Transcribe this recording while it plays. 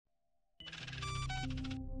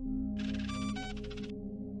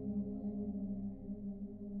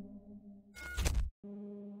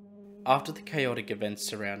After the chaotic events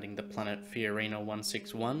surrounding the planet Fiorina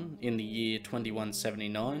 161 in the year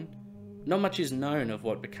 2179, not much is known of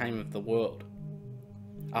what became of the world.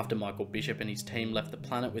 After Michael Bishop and his team left the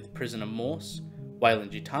planet with prisoner Morse,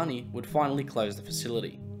 Weyland-Yutani would finally close the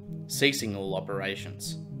facility, ceasing all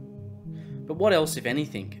operations. But what else, if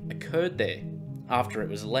anything, occurred there after it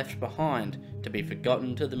was left behind to be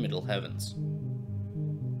forgotten to the middle heavens?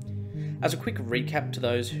 As a quick recap to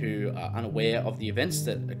those who are unaware of the events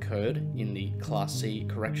that occurred in the Class C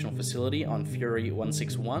correctional facility on Fury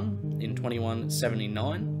 161 in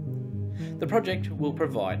 2179, the project will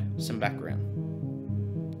provide some background.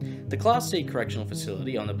 The Class C correctional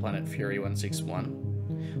facility on the planet Fury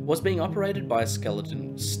 161 was being operated by a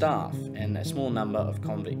skeleton staff and a small number of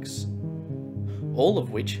convicts, all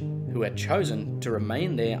of which who had chosen to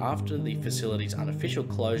remain there after the facility's unofficial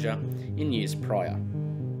closure in years prior.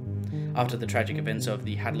 After the tragic events of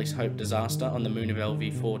the Hadley's Hope disaster on the moon of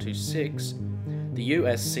LV-426, the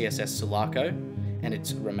US CSS Sulaco and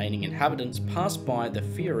its remaining inhabitants passed by the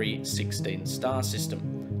Fury 16 star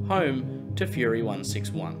system, home to Fury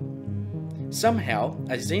 161. Somehow,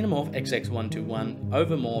 a xenomorph XX121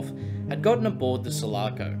 overmorph had gotten aboard the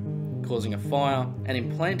Sulaco, causing a fire and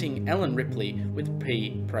implanting Ellen Ripley with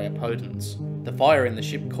P. praepotens. The fire in the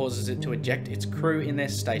ship causes it to eject its crew in their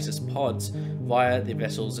stasis pods via the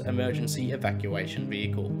vessel's emergency evacuation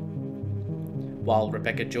vehicle. While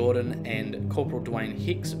Rebecca Jordan and Corporal Dwayne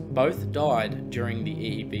Hicks both died during the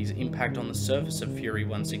EEV's impact on the surface of Fury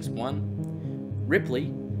 161,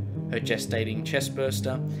 Ripley, her gestating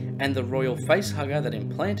chestburster, and the royal facehugger that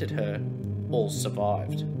implanted her all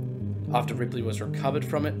survived. After Ripley was recovered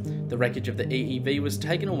from it, the wreckage of the EEV was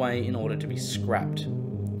taken away in order to be scrapped,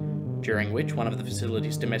 during which one of the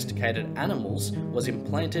facility's domesticated animals was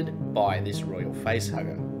implanted by this royal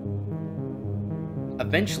facehugger.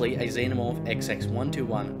 Eventually, a xenomorph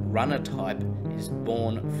XX121 runner type is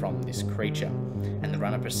born from this creature, and the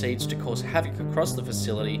runner proceeds to cause havoc across the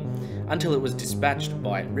facility until it was dispatched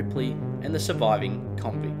by Ripley and the surviving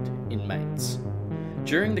convict inmates.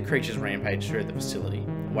 During the creature's rampage through the facility,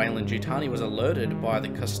 Weyland-Yutani was alerted by the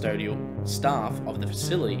custodial staff of the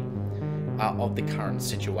facility of the current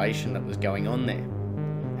situation that was going on there.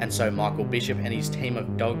 And so Michael Bishop and his team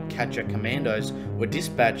of dog catcher commandos were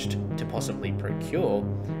dispatched to possibly procure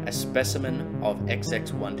a specimen of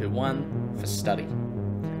XX121 for study.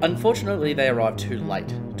 Unfortunately, they arrived too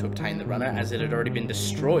late to obtain the runner, as it had already been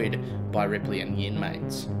destroyed by Ripley and the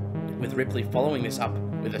inmates, with Ripley following this up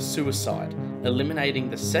with a suicide, eliminating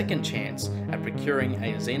the second chance at procuring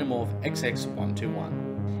a xenomorph XX121.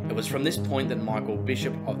 It was from this point that Michael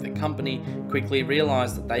Bishop of the company quickly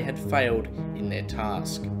realised that they had failed in their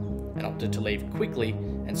task, and opted to leave quickly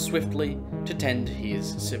and swiftly to tend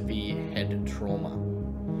his severe head trauma.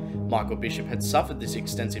 Michael Bishop had suffered this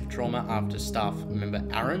extensive trauma after staff member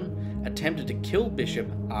Aaron attempted to kill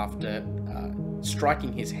Bishop after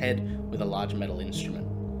striking his head with a large metal instrument.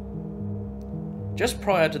 Just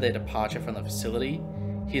prior to their departure from the facility,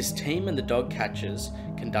 his team and the dog catchers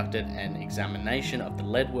conducted an examination of the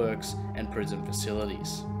leadworks and prison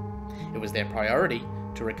facilities. It was their priority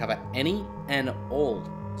to recover any and all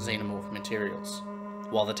xenomorph materials.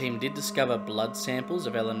 While the team did discover blood samples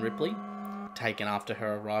of Ellen Ripley, taken after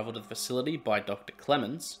her arrival to the facility by Dr.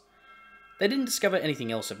 Clemens, they didn't discover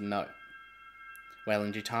anything else of note.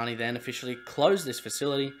 Weyland-Yutani then officially closed this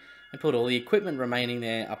facility and put all the equipment remaining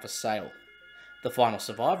there up for sale. The final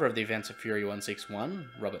survivor of the events of Fury 161,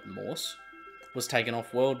 Robert Morse, was taken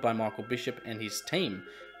off-world by Michael Bishop and his team,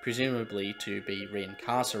 presumably to be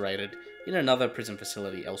reincarcerated in another prison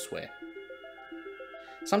facility elsewhere.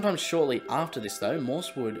 Sometime shortly after this though,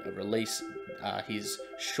 Morse would release his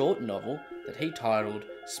short novel that he titled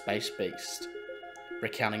Space Beast,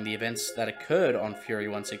 recounting the events that occurred on Fury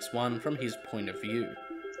 161 from his point of view.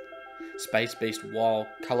 Space Beast, while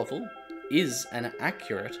colourful, is an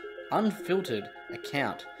accurate, unfiltered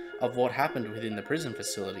account of what happened within the prison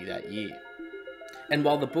facility that year. And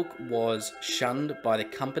while the book was shunned by the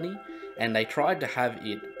company and they tried to have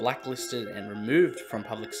it blacklisted and removed from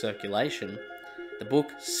public circulation, the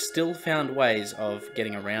book still found ways of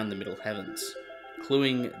getting around the middle heavens,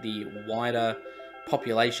 cluing the wider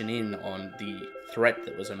population in on the threat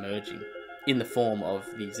that was emerging in the form of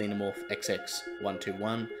the xenomorph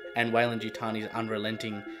XX121 and Weyland-Yutani's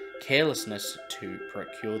unrelenting carelessness to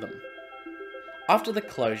procure them. After the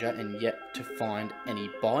closure and yet to find any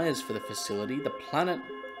buyers for the facility, the planet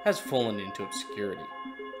has fallen into obscurity.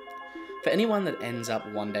 For anyone that ends up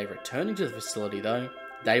one day returning to the facility though,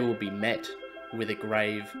 they will be met with a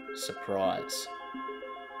grave surprise.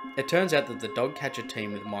 It turns out that the dog catcher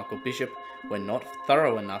team with Michael Bishop were not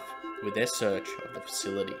thorough enough with their search of the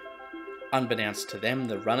facility. Unbeknownst to them,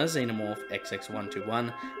 the runner xenomorph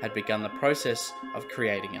XX121 had begun the process of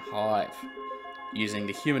creating a hive, using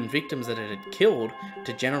the human victims that it had killed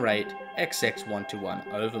to generate XX121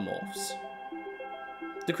 overmorphs.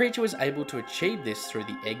 The creature was able to achieve this through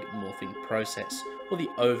the egg morphing process, or the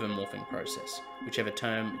overmorphing process, whichever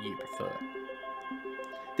term you prefer.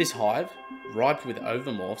 This hive, ripe with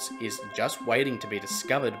overmorphs, is just waiting to be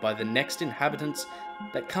discovered by the next inhabitants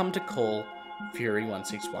that come to call Fury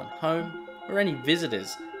 161 home, or any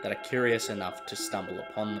visitors that are curious enough to stumble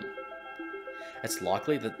upon them. It's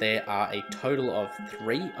likely that there are a total of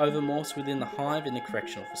 3 overmorphs within the hive in the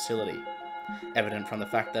correctional facility, evident from the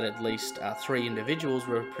fact that at least 3 individuals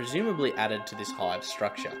were presumably added to this hive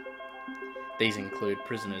structure. These include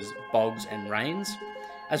prisoners Boggs and Rains,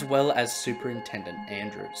 as well as Superintendent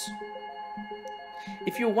Andrews.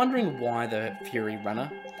 If you're wondering why the Fury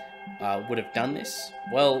Runner would have done this,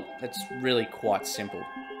 well, it's really quite simple.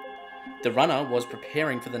 The runner was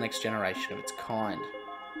preparing for the next generation of its kind.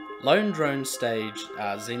 Lone drone stage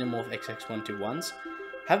xenomorph XX121s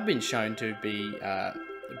have been shown to be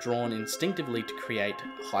drawn instinctively to create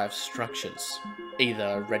hive structures,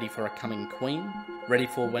 either ready for a coming queen, ready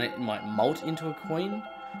for when it might molt into a queen,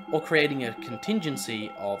 or creating a contingency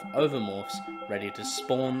of overmorphs ready to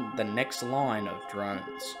spawn the next line of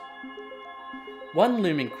drones. One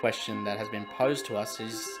looming question that has been posed to us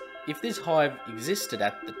is, if this hive existed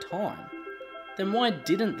at the time, then why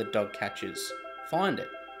didn't the dog catchers find it?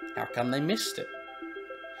 How come they missed it?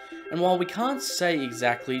 And while we can't say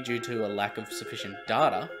exactly due to a lack of sufficient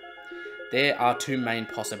data, there are 2 main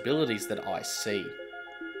possibilities that I see.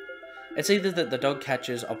 It's either that the dog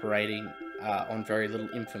catchers operating on very little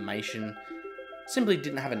information simply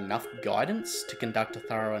didn't have enough guidance to conduct a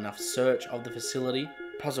thorough enough search of the facility,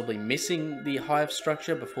 possibly missing the hive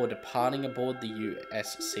structure before departing aboard the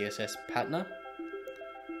USCSS Patna.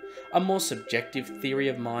 A more subjective theory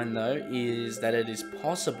of mine, though, is that it is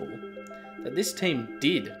possible that this team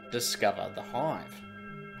did discover the hive.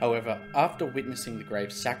 However, after witnessing the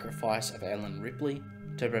grave sacrifice of Ellen Ripley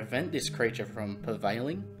to prevent this creature from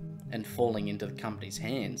prevailing and falling into the company's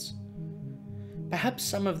hands, perhaps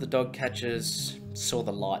some of the dog catchers saw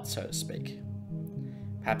the light, so to speak.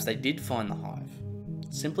 Perhaps they did find the hive,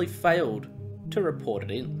 simply failed to report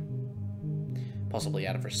it in. Possibly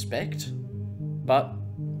out of respect, but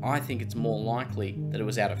I think it's more likely that it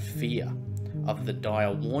was out of fear of the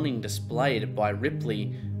dire warning displayed by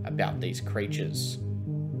Ripley about these creatures.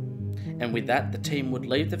 And with that, the team would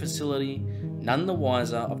leave the facility none the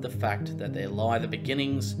wiser of the fact that there lie the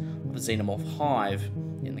beginnings of a xenomorph hive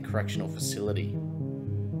in the correctional facility.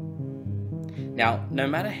 Now, no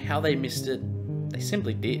matter how they missed it, they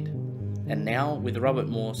simply did. And now, with Robert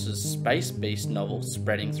Morse's Space Beast novel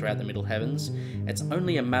spreading throughout the Middle Heavens, it's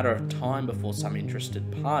only a matter of time before some interested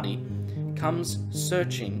party comes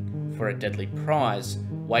searching for a deadly prize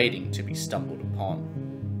waiting to be stumbled upon.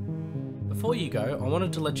 Before you go, I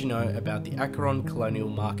wanted to let you know about the ACHERON Colonial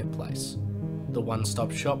Marketplace, the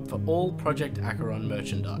one-stop shop for all Project ACHERON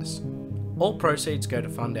merchandise. All proceeds go to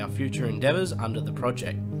fund our future endeavours under the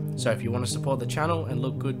project, so if you want to support the channel and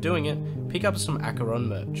look good doing it, pick up some ACHERON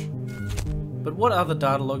merch. But what other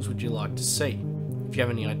data logs would you like to see? If you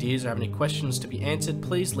have any ideas or have any questions to be answered,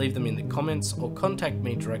 please leave them in the comments or contact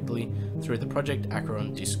me directly through the Project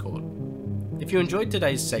ACHERON Discord. If you enjoyed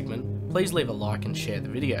today's segment, please leave a like and share the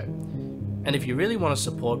video. And if you really want to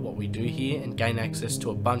support what we do here and gain access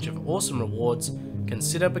to a bunch of awesome rewards,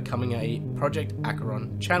 consider becoming a Project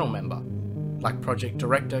ACHERON channel member, like Project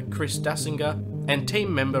Director Chris Dasinger and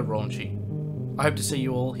team member Raunchy. I hope to see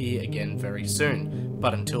you all here again very soon,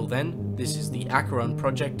 but until then, this is the ACHERON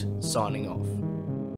Project signing off.